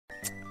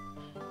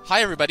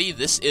Hi everybody,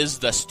 this is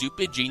the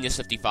Stupid Genius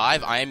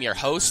 55. I am your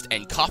host,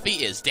 and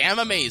coffee is damn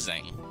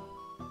amazing.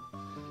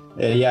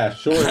 Yeah,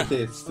 sure it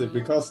is,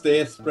 because the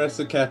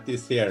TheEspressoCat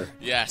is here.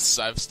 Yes,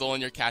 I've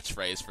stolen your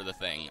catchphrase for the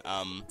thing.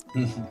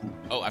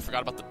 Oh, I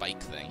forgot about the bike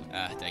thing.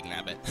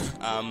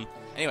 Dagnabbit.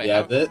 Anyway.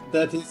 Yeah,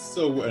 that is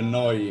so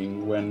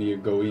annoying when you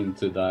go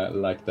into that,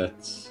 like that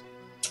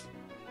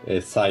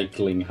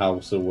cycling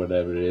house or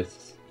whatever it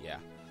is. Yeah.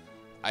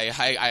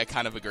 I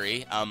kind of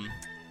agree.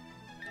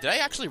 Did I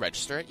actually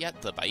register it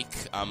yet, the bike?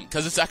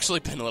 Because it's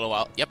actually been a little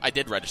while. Yep, I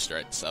did register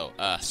it, so,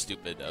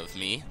 stupid of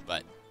me,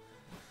 but...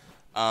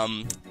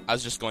 I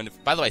was just going to...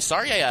 By the way,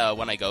 sorry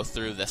when I go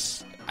through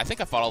this... I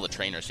think I fought all the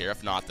trainers here.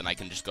 If not, then I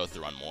can just go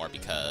through one more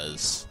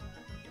because...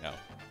 You know...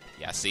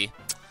 Yeah, see?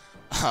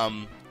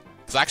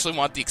 Because I actually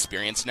want the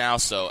experience now,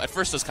 so... At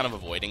first I was kind of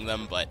avoiding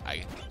them, but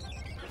I...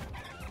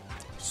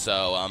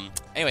 So,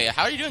 anyway,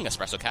 how are you doing,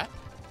 EspressoCat?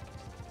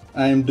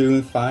 I'm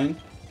doing fine.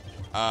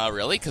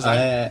 Really? Because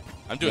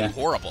I'm doing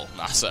horrible,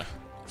 NASA.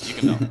 You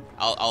can know.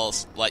 I'll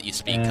let you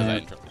speak, because I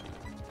interrupted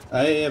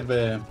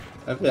you.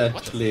 I've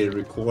actually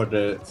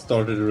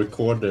started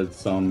recorded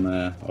some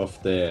of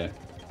the,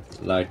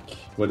 like,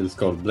 what is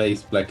called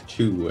Blaze Black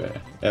 2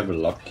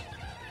 Everlock.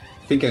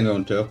 I think I'm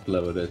going to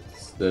upload it,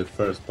 the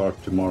first part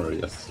tomorrow,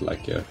 just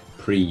like a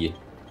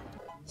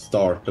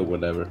pre-start or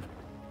whatever.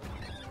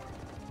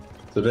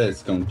 So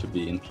that's going to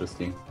be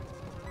interesting.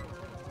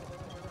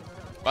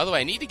 By the way,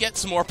 I need to get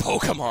some more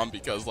Pokemon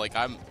because, like,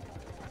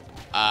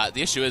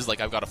 the issue is,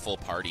 like, I've got a full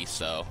party,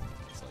 so...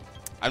 It's like,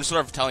 I'm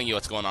sort of telling you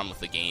what's going on with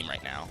the game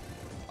right now.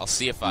 I'll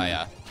see if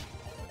I,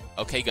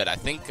 Okay, good. I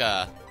think,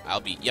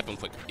 I'll be... Yep, I'm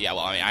quicker. Yeah,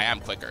 well, I mean, I am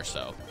quicker,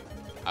 so...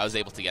 I was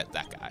able to get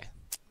that guy.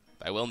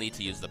 I will need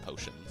to use the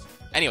potions.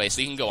 Anyway,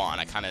 so you can go on.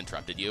 I kind of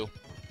interrupted you.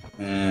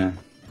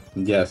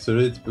 Yeah, so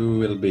it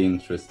will be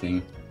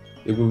interesting.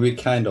 It will be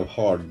kind of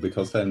hard,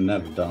 because I've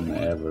never done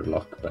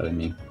Everlock, but I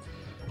mean...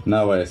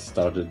 Now I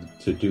started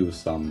to do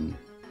some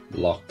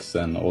locks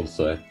and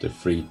also at the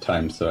free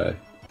time, so I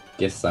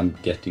guess I'm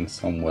getting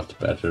somewhat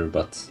better,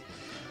 but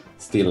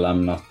still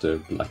I'm not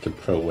like a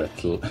pro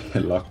at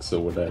locks or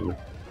whatever.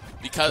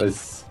 Because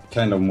it's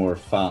kind of more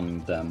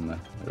fun than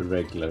a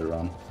regular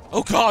run.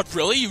 Oh god,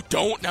 really? You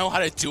don't know how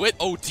to do it?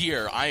 Oh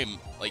dear, I'm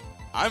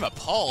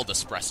appalled,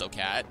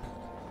 EspressoCat.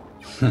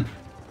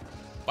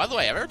 By the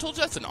way, have I ever told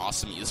you that's an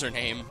awesome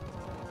username?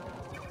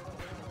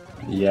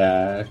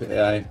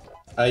 Yeah,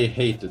 I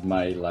hated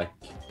my, like,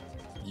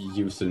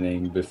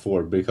 username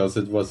before, because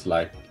it was,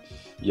 like,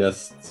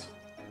 just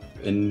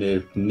a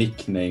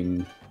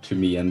nickname to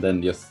me, and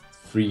then just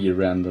 3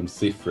 random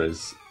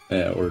ciphers,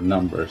 or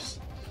numbers.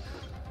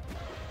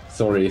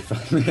 Sorry if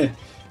I'm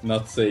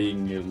not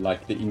saying,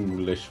 like, the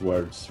English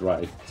words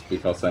right,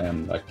 because I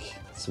am, like,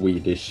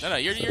 Swedish. No,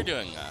 you're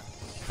doing,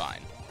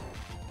 fine.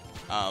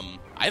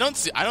 I don't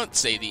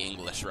say the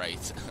English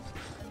right.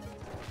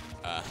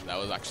 That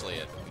was actually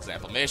an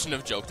example. Maybe I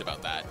shouldn't have joked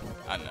about that.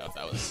 I don't know if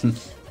that was...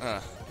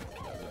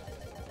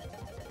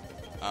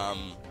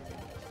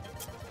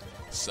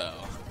 So...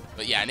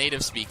 But yeah,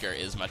 native speaker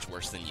is much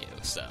worse than you,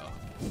 so...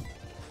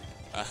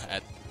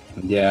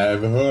 Yeah,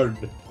 I've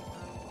heard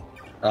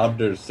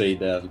others say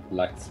that,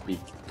 like, speak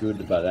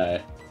good,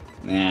 but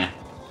nah.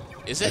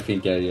 Is it? I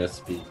think I just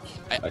speak,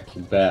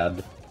 like,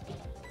 bad.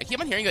 I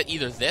keep on hearing that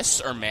either this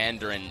or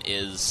Mandarin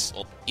is...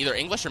 Well, either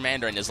English or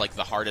Mandarin is, like,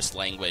 the hardest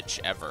language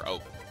ever.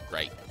 Oh,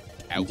 right.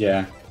 Ow.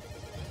 Yeah.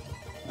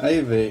 I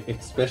have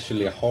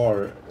especially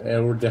hard,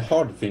 or the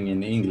hard thing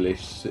in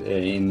English,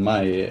 in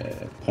my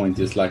point,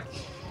 is like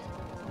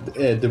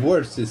the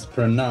words is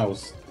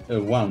pronounced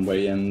one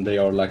way and they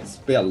are like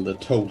spelled a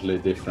totally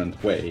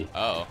different way.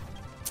 Oh.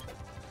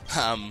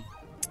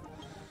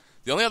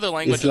 The only other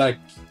language... It's like...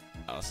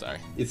 Oh, sorry.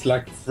 It's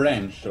like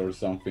French or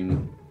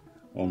something,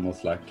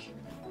 almost like...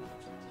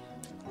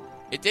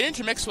 It did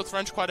intermix with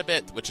French quite a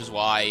bit, which is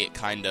why it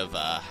kind of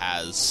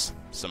has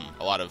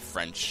a lot of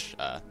French,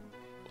 a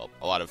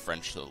lot of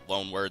French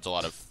loan words, a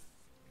lot of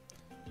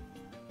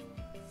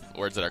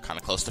words that are kind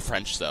of close to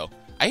French, so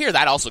I hear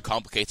that also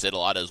complicates it a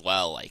lot as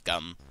well. Like,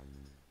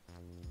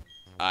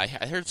 I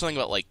heard something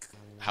about, like,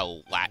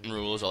 how Latin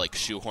rules are, like,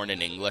 shoehorned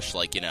in English,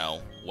 like, you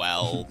know,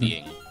 well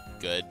being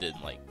good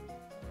and, like,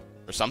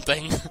 or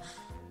something.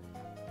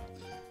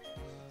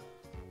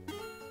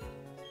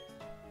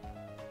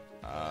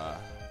 I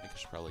think I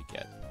should probably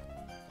get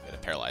a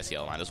paralyzed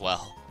yellow line as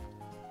well.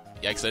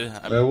 Yeah, because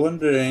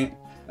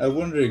I'm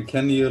wondering,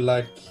 can you,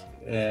 like,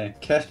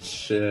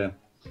 catch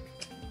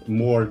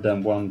more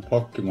than one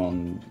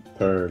Pokemon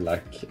per,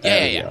 like,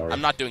 area? Yeah.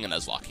 I'm not doing an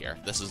Nuzlocke here.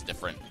 This is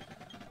different.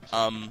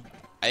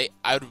 I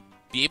would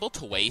be able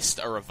to waste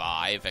a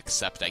revive,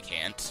 except I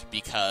can't,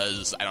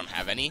 because I don't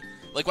have any.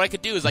 Like, what I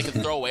could do is I could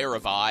throw away a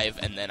revive,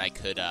 and then I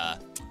could,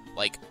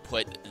 like,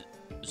 put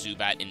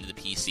Zubat into the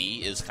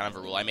PC is kind of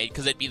a rule I made,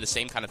 because it'd be the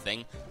same kind of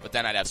thing, but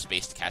then I'd have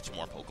space to catch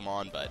more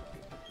Pokemon, but...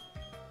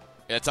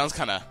 It sounds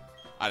kind of...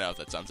 I don't know if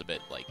that sounds a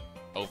bit, like,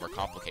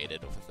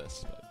 overcomplicated with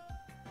this, but...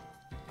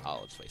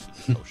 I'll just waste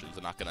these potions.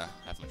 I'm not gonna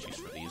have much use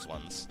for these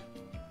ones.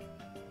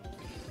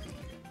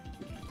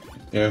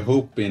 I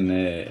hope in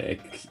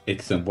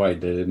X and Y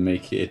they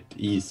make it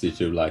easy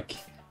to like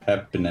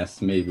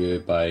happiness, maybe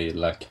by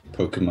like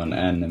Pokemon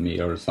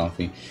Anime or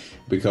something,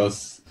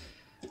 because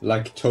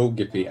like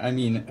Togepi, I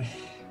mean,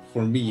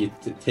 for me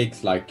it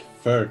takes like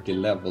 30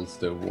 levels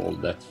to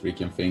evolve that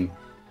freaking thing.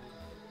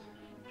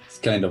 It's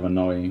kind of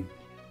annoying.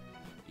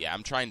 Yeah,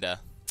 I'm trying to...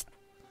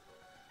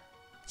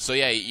 So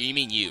yeah, you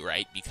mean you,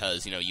 right?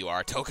 Because, you know, you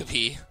are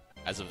Togepi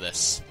as of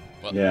this.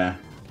 Well, yeah.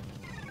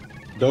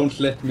 Don't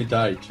let me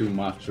die too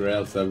much, or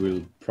else I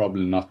will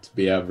probably not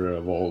be ever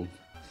evolved.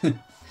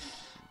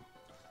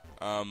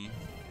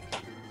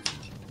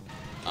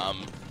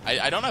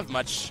 I don't have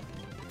much...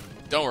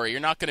 Don't worry, you're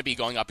not going to be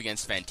going up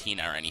against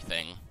Fantina or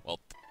anything. Well,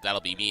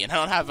 that'll be me. And I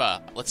don't have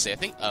let's see, I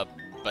think,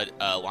 but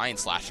Lion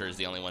Slasher is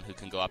the only one who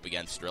can go up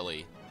against,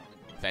 really,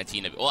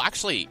 Fantina. Well,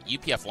 actually,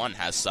 UPF-1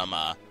 has some,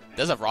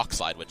 does have Rock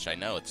Slide, which I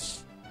know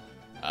it's,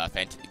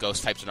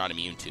 Ghost types are not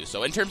immune to.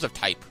 So in terms of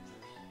type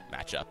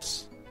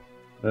matchups...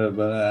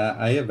 But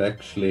I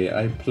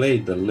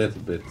played a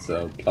little bit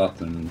of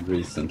Platinum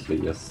recently,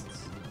 just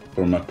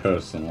for my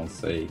personal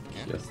sake,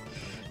 just.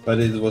 But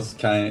it was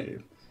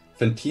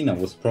Fantina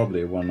was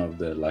probably one of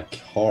the like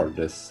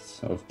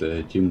hardest of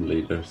the gym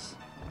leaders.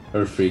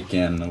 Her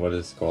freaking, what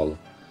is it called?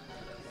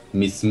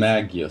 Miss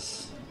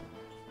Magius.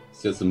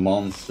 It's just a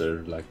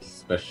monster, like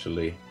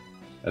especially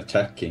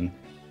attacking.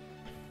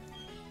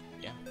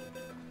 Yeah.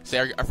 So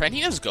are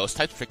Fantina's ghost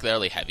types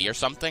particularly heavy or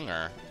something,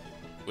 or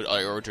would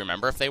you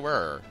remember if they were,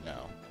 or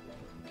no?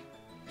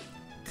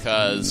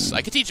 Because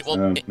I could teach. Well,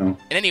 no. In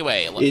any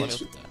way, let me look at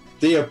that.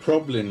 They are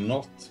probably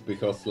not,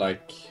 because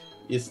like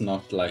it's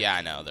not like, yeah,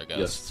 I know they're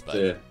ghosts, just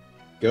but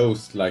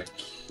ghost like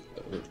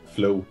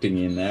floating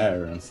in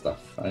air and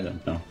stuff. I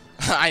don't know.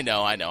 I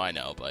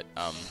know, but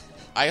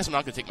I guess I'm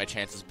not gonna take my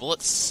chances. But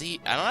let's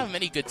see. I don't have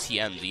many good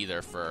TMs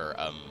either for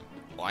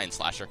Lion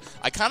Slasher.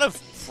 I kind of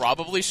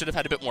probably should have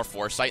had a bit more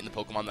foresight in the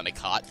Pokemon that I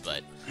caught,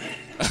 but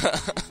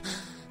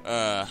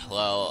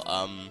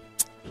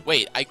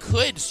wait, I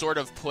could sort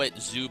of put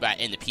Zubat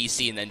in the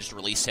PC and then just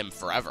release him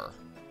forever.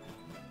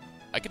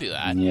 I could do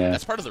that. Yeah.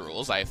 That's part of the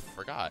rules. I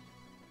forgot.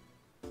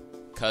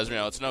 Because, you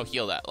know, it's no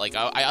heal that. Like,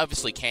 I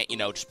obviously can't, you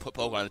know, just put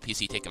Pokemon on the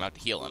PC, take him out to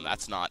heal him.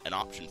 That's not an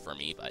option for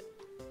me, but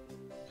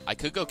I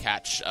could go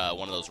catch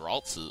one of those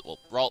Ralts.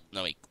 Well,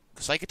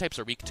 Psychic types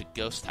are weak to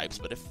Ghost types,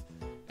 but if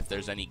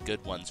there's any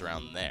good ones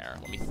around there,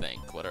 let me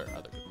think. What are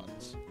other good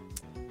ones?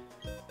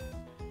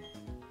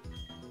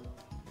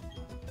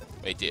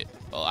 Wait, dude.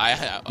 Well,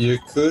 You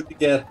could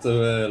get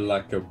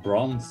like a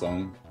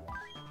Bronzong.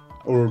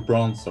 Or a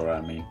Bronzor,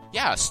 I mean.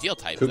 Yeah, Steel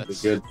type. Could be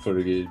good for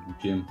the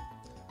gym.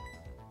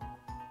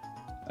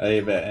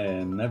 I've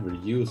never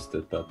used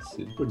it, but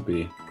it would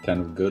be kind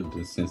of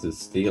good since it's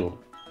Steel.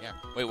 Yeah.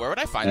 Wait, where would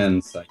I find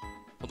and them?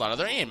 Hold on, are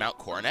there any in Mount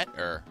Coronet,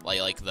 or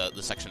like the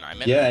section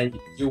I'm in? Yeah,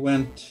 you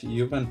went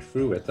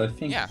through it. I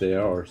think they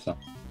are some.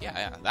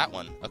 Yeah, that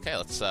one. Okay,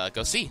 let's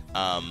go see.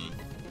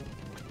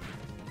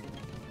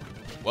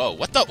 Whoa,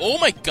 what the? Oh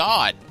my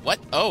god! What?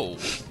 Oh.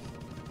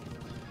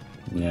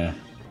 Yeah.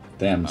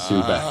 Damn,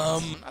 Zubat. I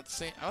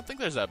don't think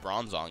there's a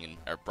Bronzong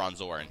or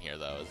Bronzor in here,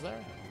 though, is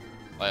there?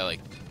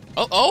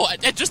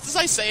 Just as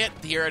I say it,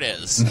 here it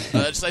is. Just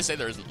as I say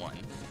there isn't one.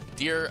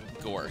 Dear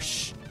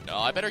Gorsh. No,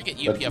 I better get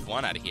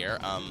UPF-1 out of here.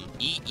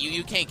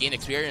 You can't gain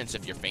experience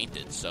if you're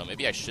fainted, so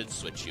maybe I should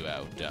switch you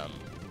out.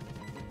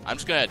 I'm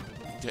just gonna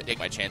take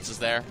my chances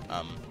there.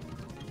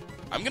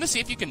 I'm gonna see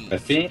if you can... I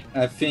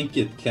think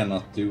it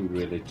cannot do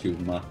really too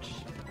much.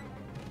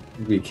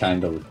 It'd be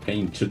kind of a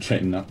pain to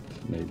train up,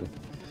 maybe.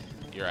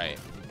 You're right.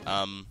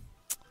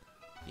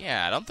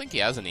 Yeah, I don't think he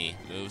has any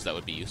moves that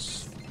would be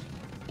useful.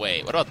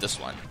 Wait, what about this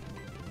one?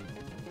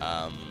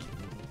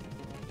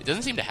 It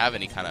doesn't seem to have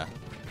any kind of...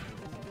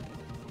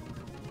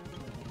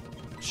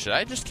 Should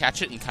I just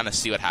catch it and kind of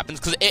see what happens?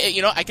 Because,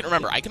 you know, I can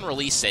remember, I can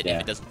release it if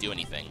it doesn't do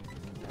anything.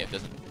 If it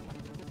doesn't...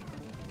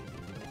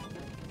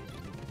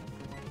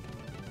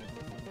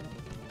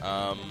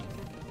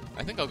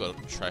 I think I'll go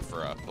try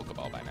for a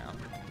Pokeball by now.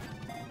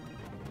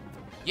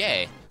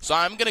 Yay! So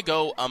I'm gonna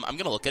go, I'm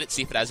gonna look at it,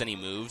 see if it has any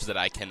moves that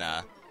I can,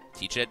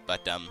 teach it,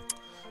 but,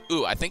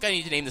 ooh, I think I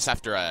need to name this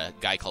after a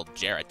guy called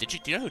Jarrett. Do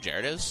you know who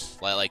Jarrett is?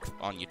 Like,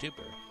 on YouTube,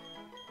 or?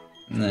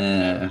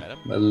 Nah,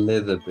 a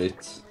little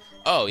bit.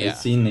 Oh, yeah. I've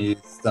seen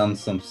he's done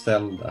some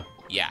Zelda.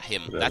 Yeah,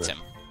 him. Whatever. That's him.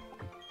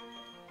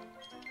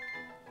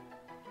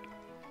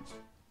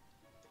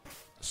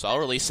 So I'll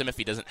release him if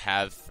he doesn't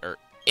have, or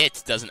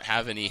it doesn't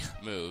have any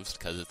moves,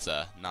 because it's,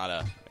 not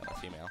a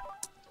female.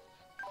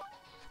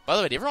 By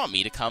the way, do you ever want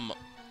me to come,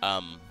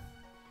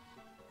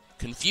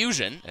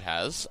 Confusion, it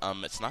has.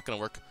 It's not gonna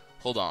work.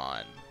 Hold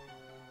on.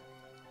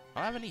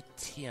 I don't have any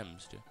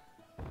TMs, dude.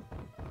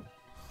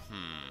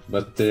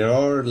 But there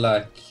are,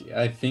 like,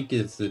 I think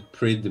it's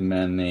pretty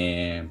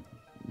many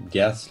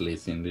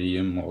Gaslies in the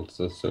gym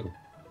also, so...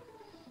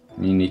 I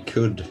mean, he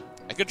could...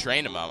 I could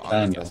train him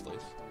on the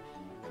Gaslies.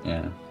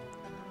 Yeah.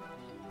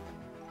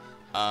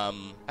 I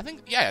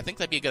think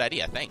that'd be a good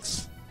idea,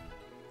 thanks.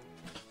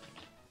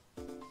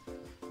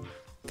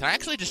 Can I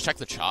actually just check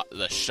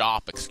the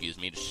shop, excuse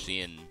me, just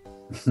seeing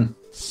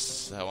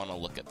So I want to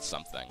look at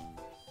something.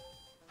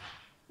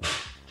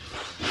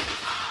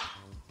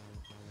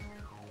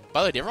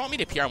 By the way, do you ever want me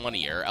to appear on one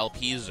of your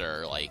LPs,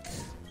 or like...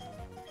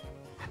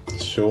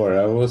 Sure,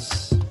 I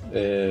was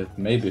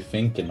maybe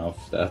thinking of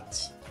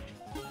that.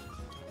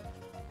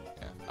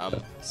 Yeah,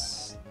 But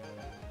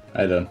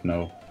I don't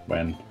know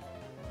when.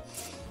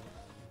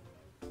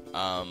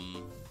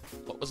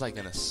 What was I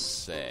gonna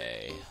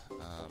say?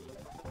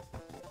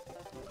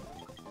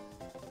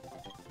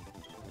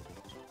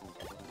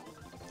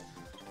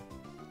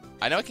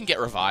 I know I can get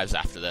revives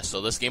after this,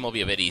 so this game will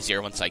be a bit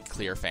easier once I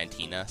clear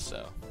Fantina,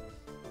 so...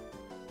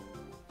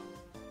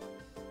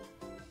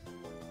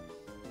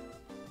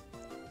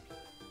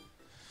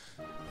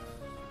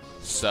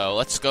 So,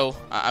 let's go.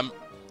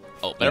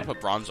 Oh, better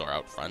put Bronzor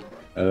out front.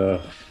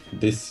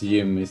 This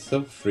gym is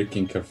so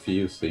freaking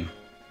confusing.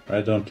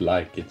 I don't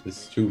like it.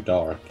 It's too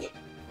dark.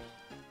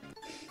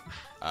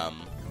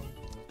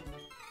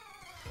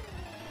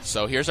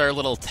 So here's our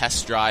little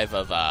test drive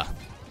of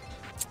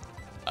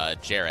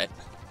Jarrett.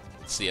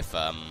 Let's see if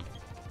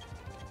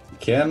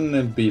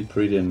Can be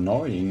pretty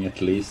annoying,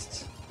 at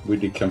least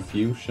with the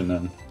confusion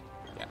and.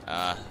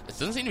 Yeah, it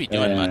doesn't seem to be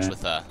doing much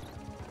with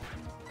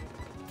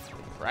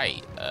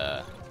Right.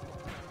 At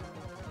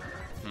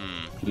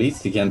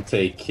least he can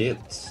take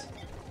hits.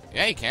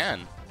 Yeah, he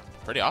can.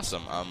 Pretty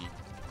awesome.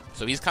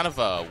 So he's kind of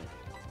a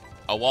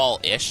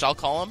wall-ish, I'll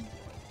call him.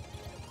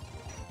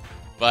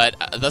 But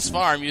thus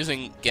far,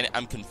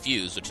 I'm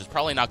confused, which is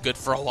probably not good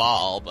for a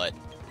wall. But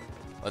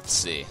let's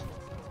see.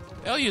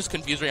 I'll use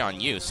Confuse Ray on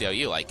you. See how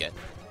you like it.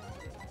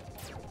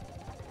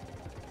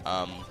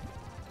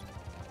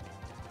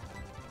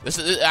 This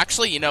is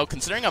actually, you know,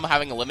 considering I'm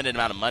having a limited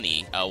amount of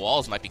money,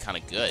 walls might be kind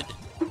of good.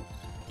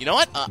 You know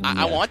what?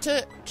 I want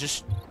to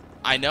just.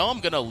 I know I'm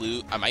gonna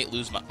lose. I might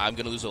lose. I'm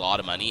gonna lose a lot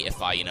of money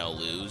if I, you know,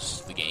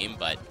 lose the game.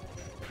 But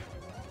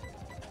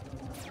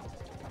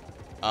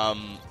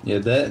yeah,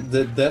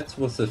 that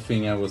was the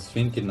thing I was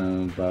thinking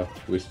about,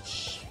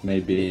 which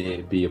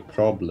maybe be a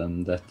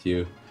problem, that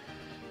you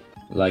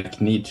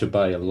like need to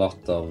buy a lot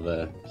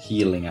of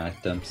healing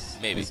items.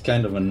 Maybe it's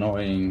kind of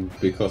annoying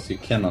because you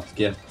cannot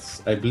get.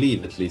 I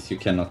believe at least you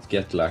cannot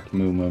get like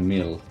Moo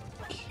Milk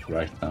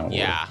right now.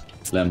 Yeah. Or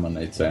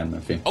lemonades or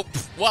anything. Oh,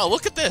 well,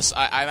 look at this.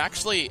 I'm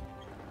actually.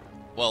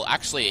 Well,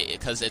 actually,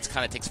 because it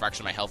kind of takes a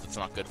fraction of my health, it's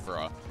not good for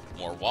a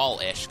more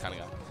wall-ish kind of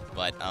guy.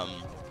 But,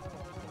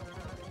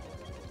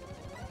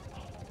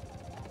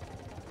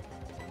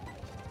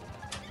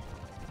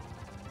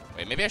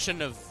 wait, maybe I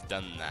shouldn't have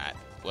done that.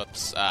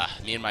 Whoops.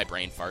 Me and my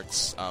brain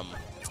farts.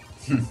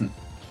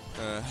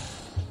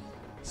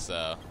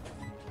 So.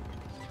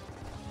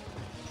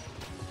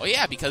 Oh,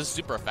 yeah, because it's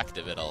super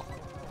effective, it'll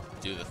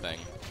do the thing.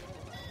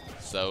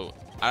 So,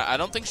 I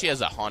don't think she has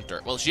a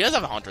Haunter. Well, she does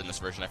have a Haunter in this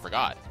version, I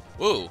forgot.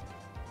 Woo!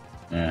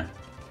 Yeah.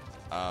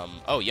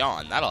 Oh,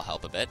 Yawn. That'll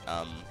help a bit.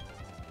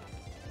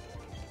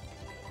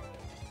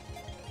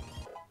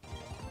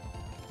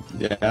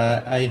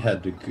 Yeah, I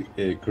had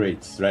a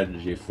great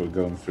strategy for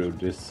going through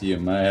this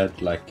gym. I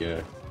had like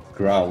a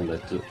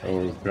Growlet,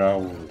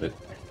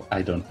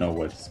 I don't know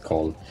what it's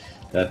called,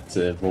 that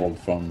evolved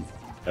from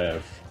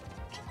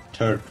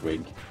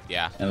Turtwig.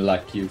 Yeah. And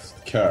like used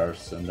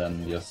Curse and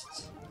then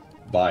just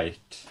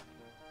Bite.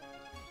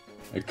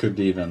 I could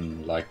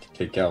even like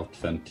take out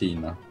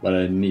Fantina, but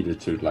I needed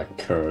to like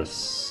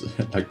Curse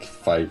like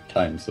 5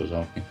 times or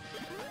something.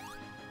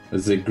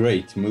 It's a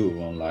great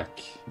move on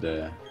like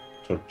the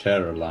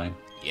Torterra line.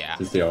 Yeah.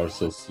 Since they are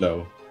so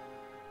slow.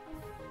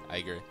 I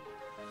agree.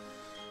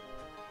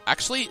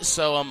 Actually,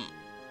 so,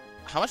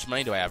 how much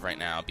money do I have right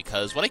now?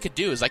 Because what I could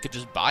do is I could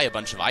just buy a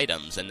bunch of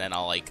items, and then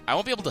I'll, like, I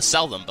won't be able to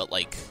sell them, but,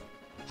 like,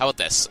 how about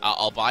this?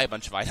 I'll buy a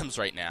bunch of items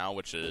right now,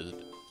 which is,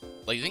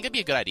 like, you think it'd be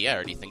a good idea,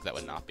 or do you think that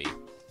would not be?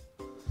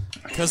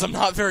 Because I'm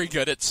not very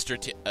good at,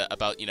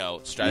 about, you know,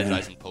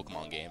 strategizing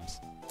Pokemon games.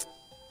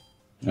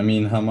 I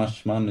mean, how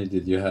much money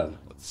did you have?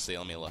 Let's see,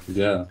 let me look.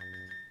 Yeah.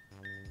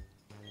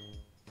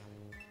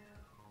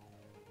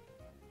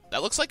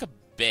 That looks like a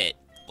bit,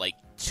 like,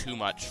 too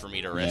much for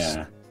me to risk.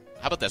 Yeah.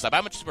 How about this? I buy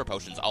a bunch of super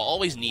potions. I'll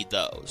always need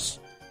those.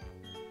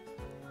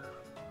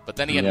 But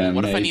then again, Yeah,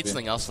 what if I maybe. need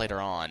something else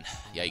later on?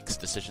 Yikes,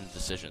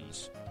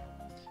 decisions.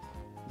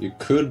 You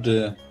could,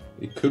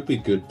 it could be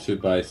good to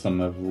buy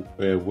some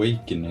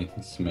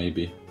awakenings,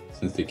 maybe.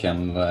 Since they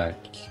can,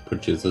 like,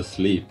 put you to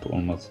sleep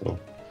almost, so.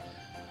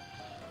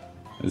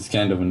 It's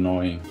kind of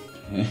annoying.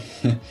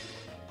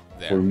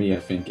 For me, I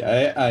think.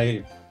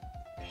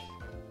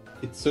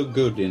 It's so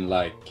good in,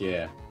 like,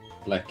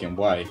 black and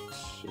white,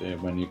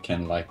 when you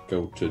can, like,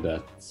 go to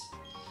that,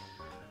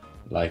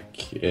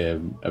 like,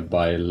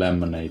 buy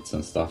lemonades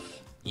and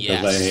stuff.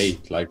 Yes. Because I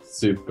hate, like,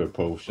 super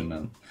potion,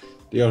 and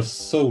they are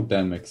so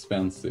damn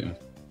expensive.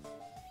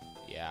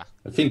 Yeah.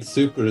 I think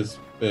super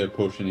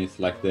potion is,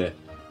 like, the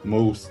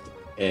most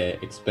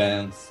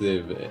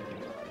expensive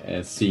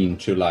scene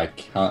to,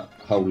 like, how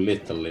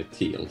little it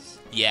heals.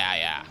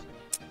 Yeah.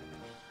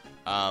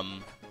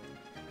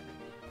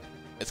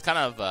 It's kind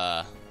of,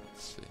 let's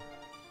see.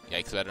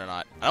 Yikes, better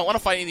not. I don't want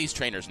to fight any of these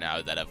trainers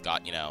now that have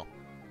got, you know,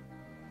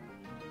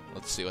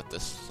 Let's see what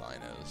this sign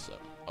is. So,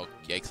 oh,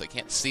 yikes, I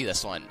can't see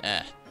this one.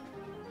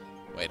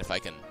 Wait, if I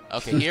can...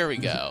 Okay, here we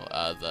go.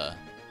 The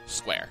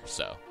square,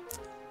 so...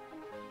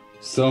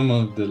 Some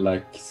of the,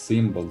 like,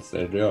 symbols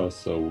there, they are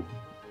so...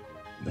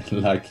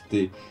 like,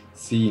 they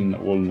seem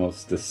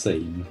almost the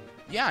same.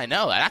 Yeah, I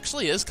know. That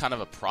actually is kind of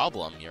a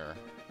problem.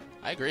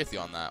 I agree with you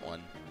on that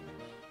one.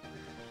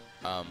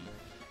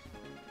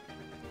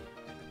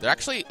 They're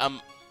actually...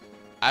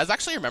 I was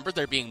actually remembered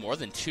there being more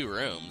than 2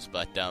 rooms,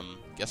 but,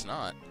 guess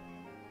not.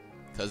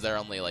 Because they're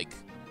only, like...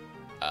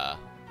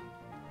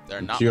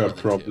 they're not more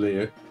than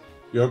 2.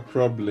 You've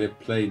probably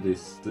played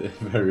this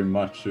very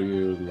much, so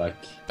you like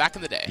back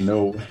in the day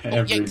know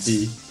every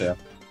detail.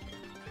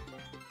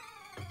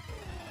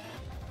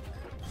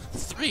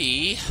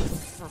 3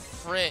 for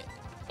fridge.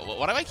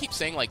 Why do I keep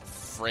saying like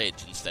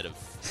fridge instead of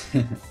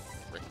frick?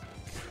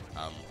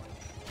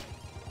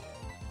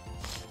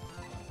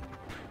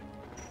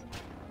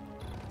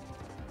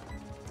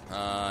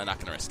 Not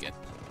gonna risk it.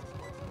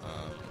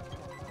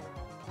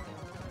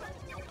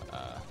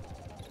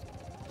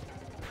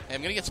 Hey,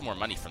 I'm gonna get some more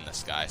money from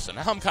this guy, so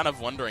now I'm kind of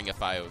wondering if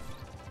I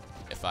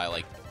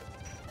like...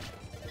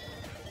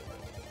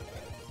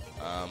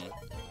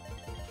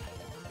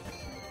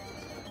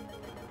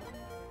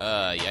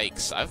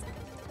 Yikes.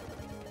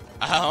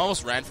 I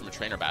almost ran from a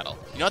trainer battle.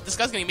 You know what? This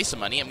guy's gonna give me some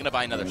money. I'm gonna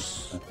buy another...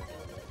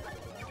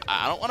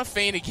 I don't want to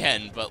feign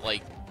again, but,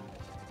 like...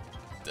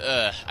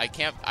 I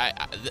can't...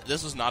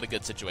 this was not a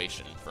good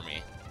situation for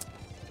me.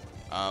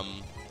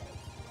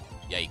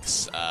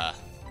 Yikes.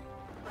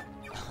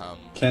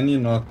 Can you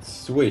not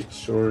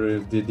switch, or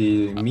did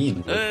he mean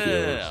look you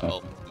or something?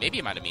 Well, maybe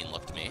he might have mean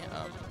looked me.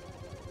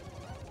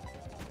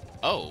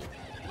 Oh,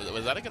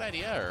 was that a good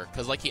idea? Or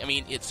because like I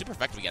mean, it's super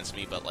effective against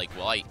me, but like,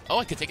 well, I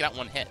could take it out in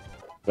 1 hit.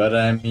 But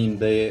I mean,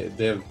 they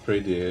have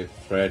pretty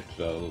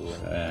fragile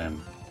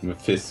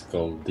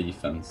physical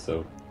defense,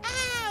 so.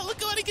 Ah! Look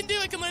at what he can do!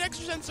 I can learn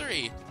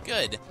extrasensory.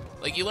 Good.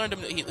 Like he learned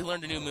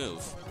a new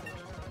move.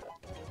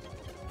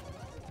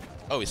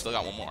 Oh, he still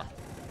got 1 more.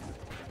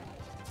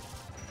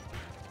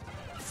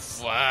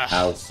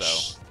 Ouch.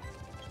 So.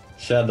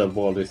 Shadow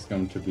Ball is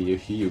going to be a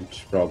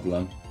huge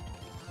problem.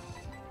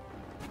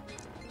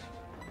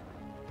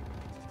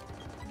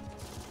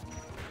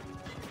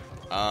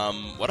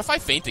 What if I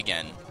faint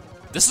again?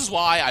 This is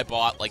why I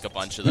bought, like, a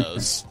bunch of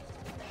those.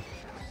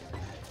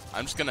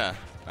 I'm just gonna...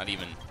 not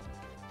even...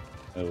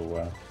 Oh,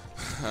 wow.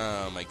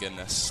 Oh, my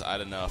goodness. I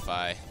don't know if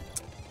I...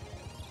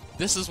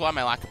 This is why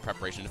my lack of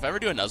preparation. If I ever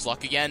do a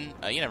Nuzlocke again,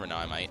 you never know,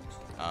 I might.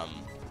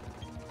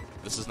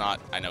 This is not...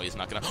 I know he's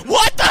not gonna...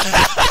 What the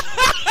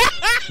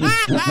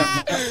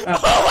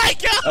Oh my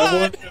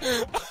god!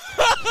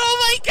 Oh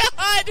my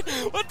god!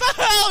 What the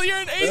hell? You're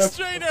an ace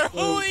trainer!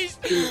 Holy...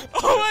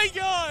 Oh my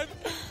god!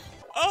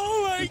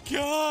 Oh my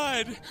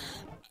god!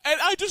 And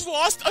I just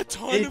lost a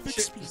ton of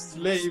experience.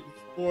 Slave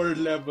 4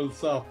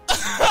 levels up.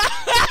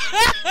 Oh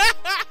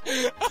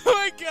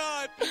my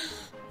god!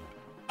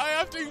 I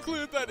have to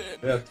include that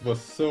in. That was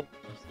so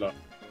much luck.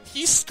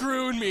 He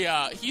screwed me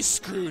out. He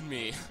screwed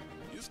me.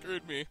 He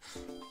screwed me.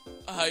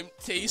 I'm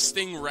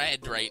tasting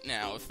red right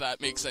now, if that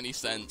makes any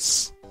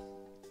sense.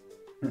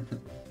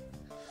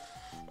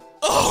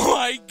 Oh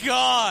my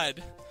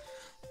god!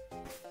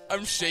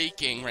 I'm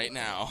shaking right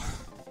now.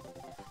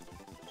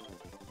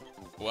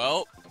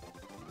 Well,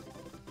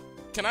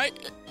 can I...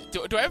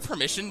 Do I have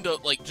permission to,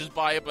 like, just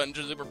buy a bunch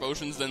of super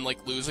potions, then,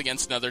 like, lose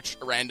against another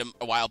random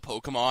wild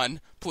Pokemon?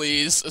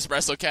 Please,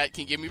 TheEspressoCat,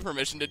 can you give me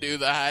permission to do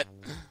that?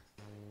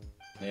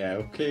 Yeah,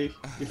 okay,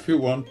 if you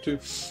want to.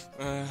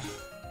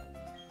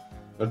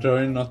 But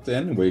are you not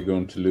anyway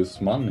going to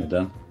lose money,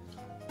 then?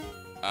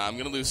 I'm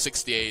gonna lose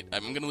 68.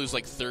 I'm gonna lose,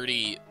 like,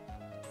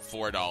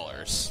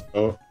 $34.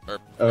 Oh,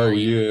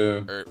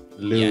 you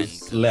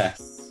lose yen,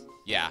 less.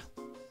 Yeah.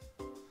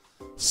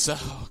 So,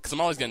 because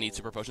I'm always gonna need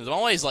super potions. I'm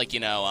always, like,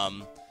 you know,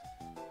 I'm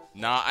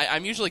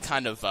usually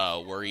kind of,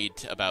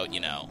 worried about,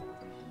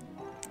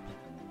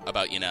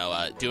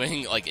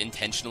 doing, like,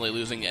 intentionally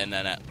losing, and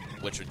then,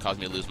 which would cause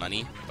me to lose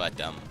money, but,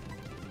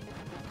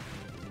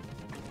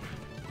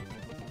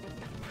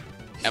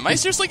 am I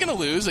seriously gonna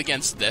lose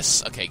against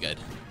this? Okay, good.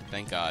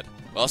 Thank God.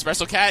 Well,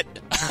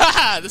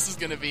 TheEspressoCat, this is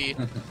gonna be...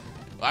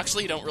 Well,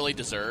 actually, you don't really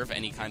deserve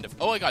any kind of...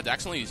 Oh my god,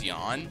 Dax only use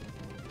Yawn?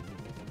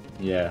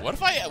 Yeah. What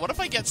if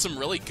I get some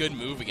really good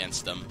move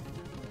against them?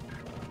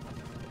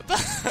 What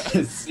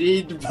the...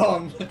 Seed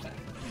bomb!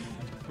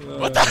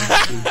 What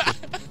the...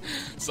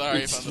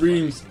 Sorry.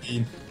 Extreme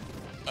speed.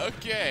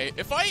 Okay,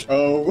 if I...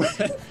 Oh.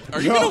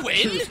 Are you gonna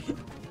win?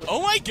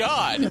 Oh my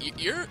god,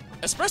 you're...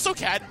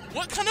 TheEspressoCat,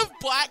 what kind of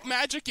black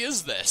magic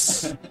is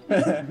this?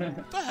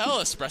 What the hell,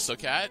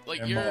 TheEspressoCat?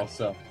 Like, you're...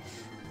 Awesome.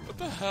 What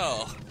the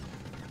hell?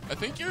 I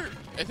think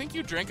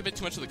you drank a bit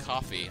too much of the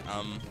coffee.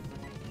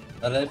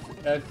 But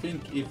I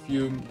think if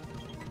you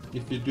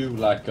do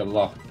like a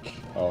lot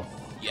of...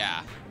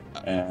 Yeah.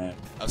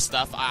 Of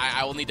stuff,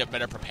 I will need to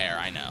better prepare,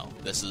 I know.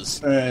 This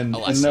is a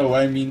lesson. No,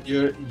 I mean,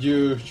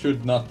 you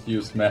should not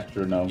use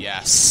metronome.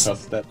 Yes.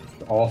 Because that's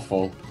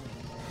awful.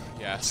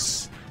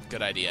 Yes.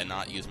 Good idea,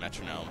 not use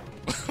metronome.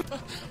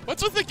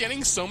 What's with it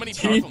getting so many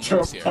powerful Teacher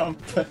moves here?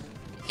 pump.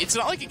 It's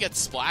not like it gets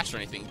splashed or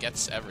anything. It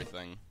gets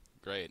everything.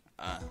 Great.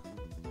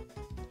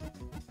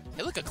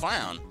 Hey, look, a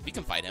clown. We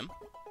can fight him.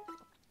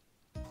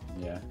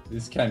 Yeah,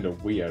 it's kind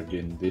of weird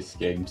in these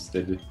games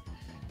that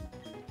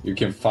you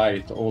can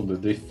fight all the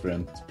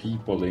different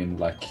people in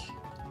like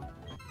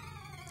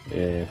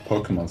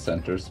Pokemon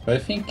centers. But I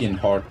think in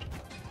Heart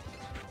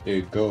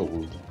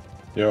Gold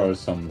there are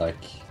some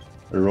like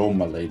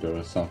Aroma Lady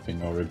or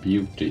something, or a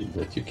Beauty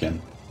that you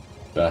can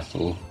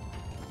battle.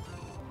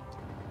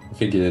 I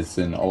think it is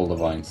in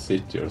Olivine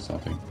City or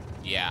something.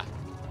 Yeah.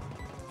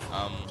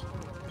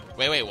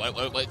 Wait,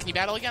 what can you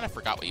battle again? I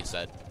forgot what you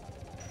said.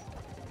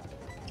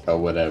 Oh,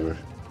 whatever.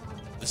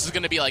 This is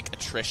gonna be like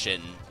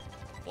attrition.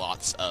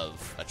 Lots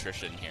of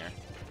attrition here.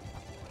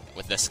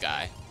 With this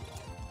guy.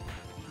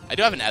 I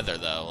do have an Nether,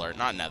 though. Or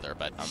not Nether,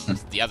 but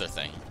the other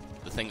thing.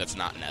 The thing that's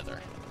not Nether.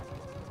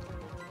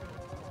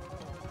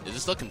 Is it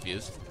still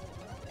confused?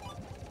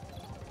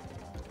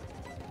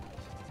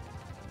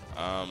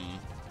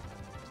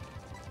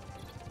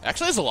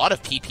 Actually, there's a lot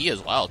of PP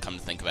as well, come to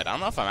think of it. I don't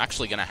know if I'm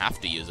actually gonna have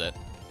to use it.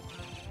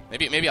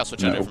 Maybe I'll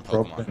switch to a different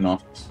Pokemon. Probably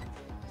not.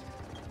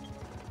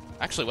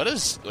 Actually,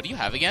 what do you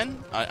have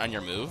again on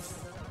your move?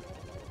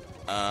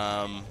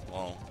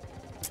 Well...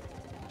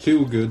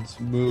 Too good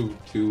move,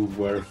 too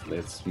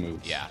worthless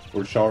moves. Yeah.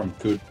 Or Charm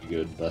could be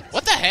good, but...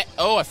 What the heck?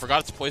 Oh, I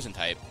forgot it's poison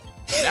type.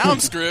 Now I'm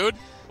screwed!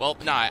 Well,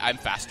 no, I'm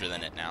faster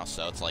than it now,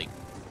 so it's like...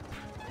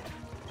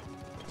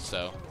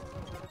 So...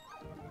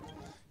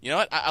 You know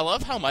what? I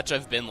love how much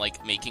I've been,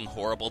 like, making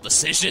horrible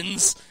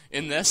decisions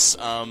in this.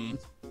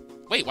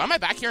 Wait, why am I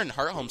back here in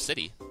Hearthome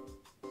City?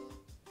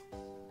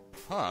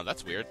 Huh,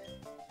 that's weird.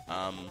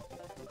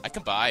 I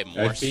can buy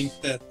more... I think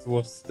that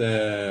was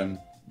the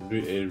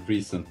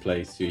recent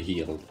place you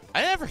healed.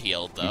 I never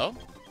healed, though.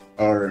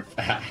 Or...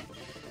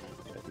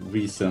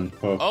 recent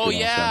Pokemon Oh,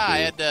 yeah, Center. I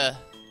had to...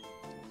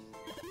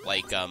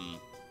 Like,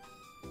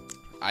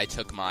 I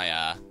took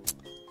my,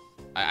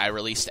 I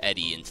released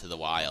Eddie into the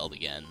wild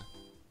again.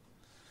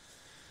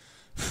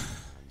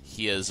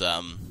 He is,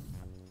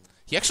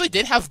 he actually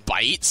did have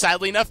Bite,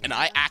 sadly enough, and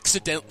I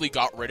accidentally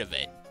got rid of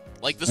it.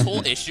 Like, this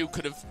whole issue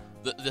could have,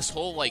 this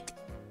whole, like,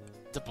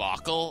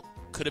 debacle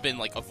could have been,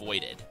 like,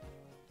 avoided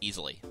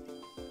easily.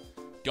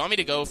 Do you want me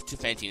to go to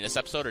Fantina this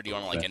episode, or do you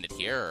want to, like, end it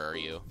here, or are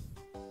you?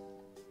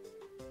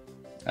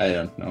 I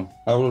don't know.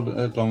 How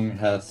long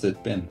has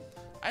it been?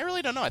 I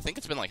really don't know. I think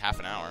it's been, like, half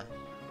an hour.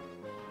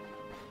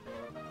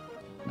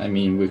 I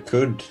mean, we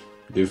could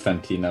do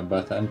Fantina,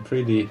 but I'm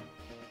pretty...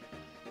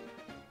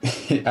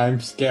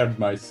 I'm scared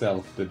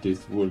myself that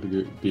this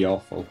would be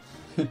awful.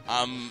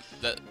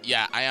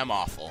 Yeah, I am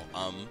awful.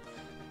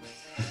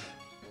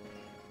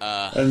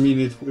 I mean,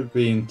 it would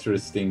be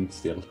interesting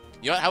still.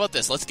 You know what? How about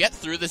this? Let's get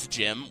through this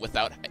gym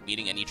without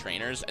meeting any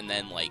trainers, and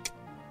then, like...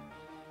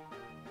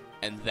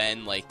 do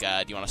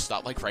you want to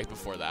stop, like, right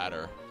before that,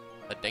 or...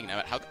 dang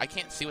it, I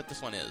can't see what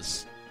this one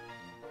is.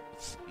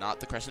 It's not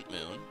the Crescent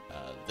Moon.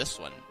 This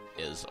one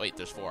is... Oh, wait,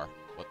 there's 4.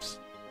 Whoops.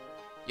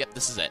 Yep,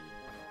 this is it.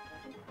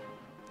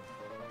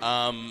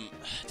 Do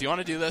you want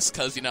to do this?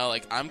 Because, you know,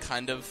 like, I'm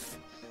kind of...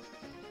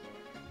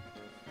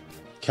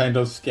 Kind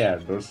of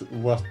scared, or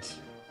what?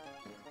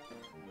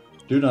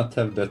 Do not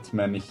have that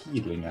many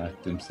healing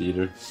items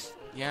either.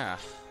 Yeah.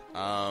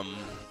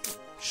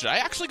 Should I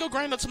actually go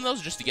grind out some of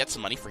those just to get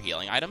some money for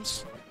healing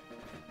items?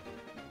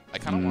 I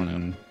kind of want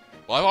to.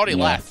 Well, I've already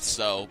left,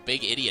 so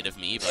big idiot of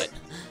me, but...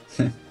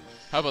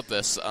 How about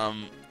this?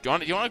 Do you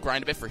want to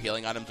grind a bit for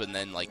healing items and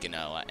then, like, you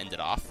know, end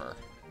it off, or...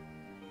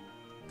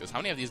 Because how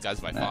many of these guys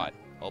have I fought?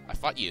 Well, I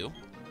fought you.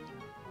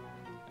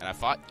 And I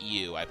fought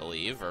you, I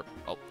believe, or...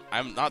 Oh,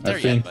 I'm not there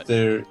yet, but...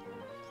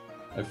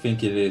 I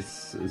think it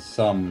is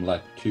some,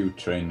 like, 2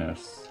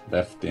 trainers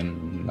left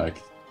in,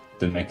 like,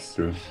 the next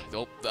room.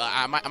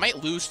 I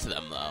might lose to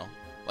them, though.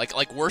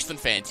 Like worse than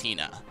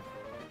Fantina.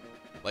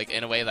 Like,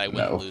 in a way that I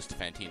wouldn't lose to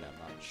Fantina, I'm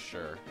not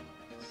sure.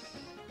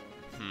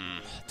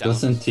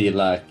 Doesn't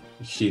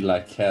she,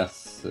 like,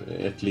 has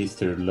at least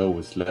her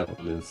lowest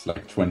level is,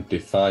 like,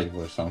 25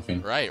 or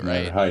something. Right. And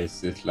her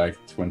highest is, like,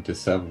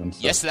 27. So.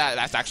 Yes,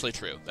 that's actually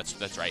true.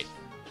 That's right.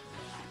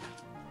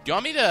 Do you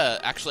want me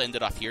to actually end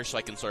it off here so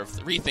I can sort of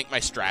rethink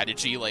my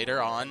strategy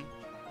later on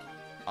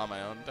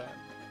my own time?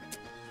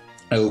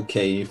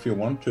 Okay, if you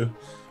want to.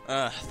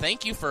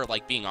 Thank you for,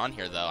 like, being on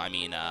here, though. I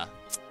mean,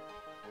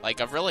 like,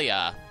 I've really,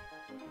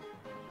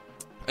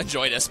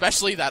 enjoyed it,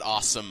 especially that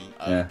awesome,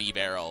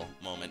 B-Barrel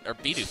moment, or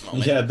Bidoof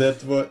moment. Yeah,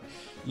 that's what...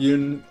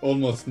 You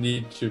almost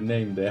need to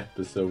name the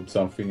episode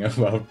something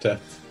about that.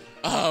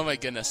 Oh my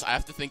goodness, I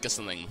have to think of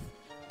something. Do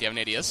you have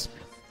any ideas?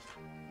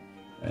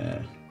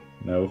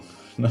 No,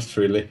 not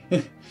really.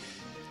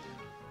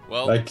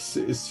 Well... Like,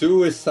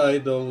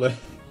 suicidal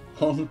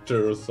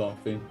hunter or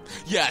something.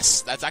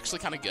 Yes, that's actually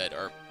kind of good,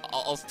 or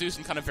I'll do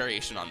some kind of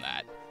variation on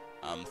that.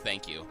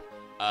 Thank you.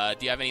 Do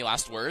you have any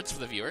last words for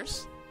the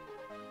viewers?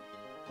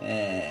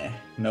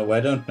 No, I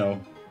don't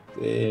know.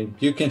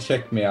 You can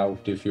check me out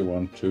if you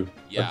want to,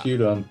 but you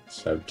don't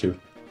have to.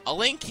 I'll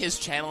link his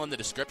channel in the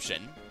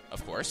description.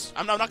 of course.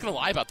 I'm not going to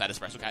lie about that,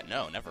 Espresso Cat.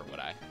 No, never would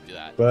I do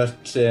that.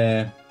 But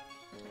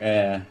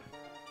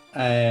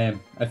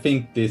I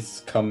think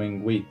this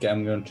coming week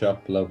I'm going to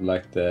upload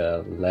like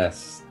the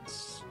last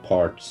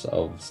parts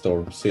of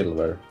Storm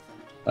Silver,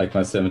 like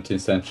my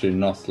 17th century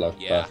Nuzlocke.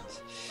 Yeah.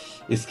 But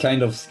it's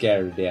kind of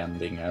scary, the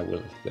ending, I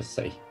will just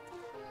say.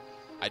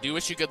 I do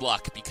wish you good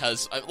luck,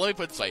 because, let me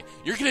put it this way,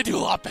 you're going to do a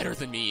lot better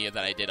than me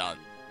than I did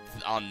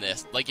on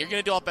this. Like, you're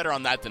going to do a lot better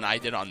on that than I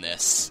did on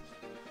this.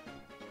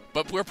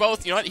 But we're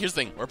both, you know what, here's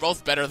the thing, we're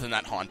both better than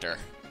that Haunter.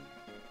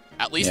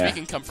 At least we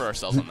can come for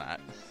ourselves on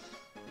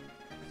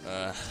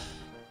that.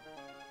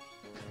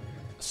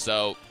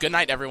 So, good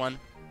night, everyone.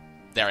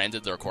 There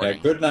ended the recording.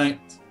 Yeah, good night.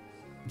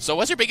 So,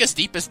 what's your biggest,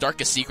 deepest,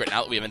 darkest secret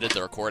now that we've ended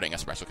the recording,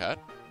 Espresso Cat?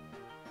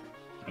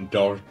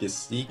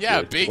 Darkest secret?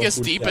 Yeah,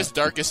 biggest, deepest,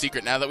 darkest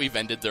secret now that we've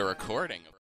ended the recording.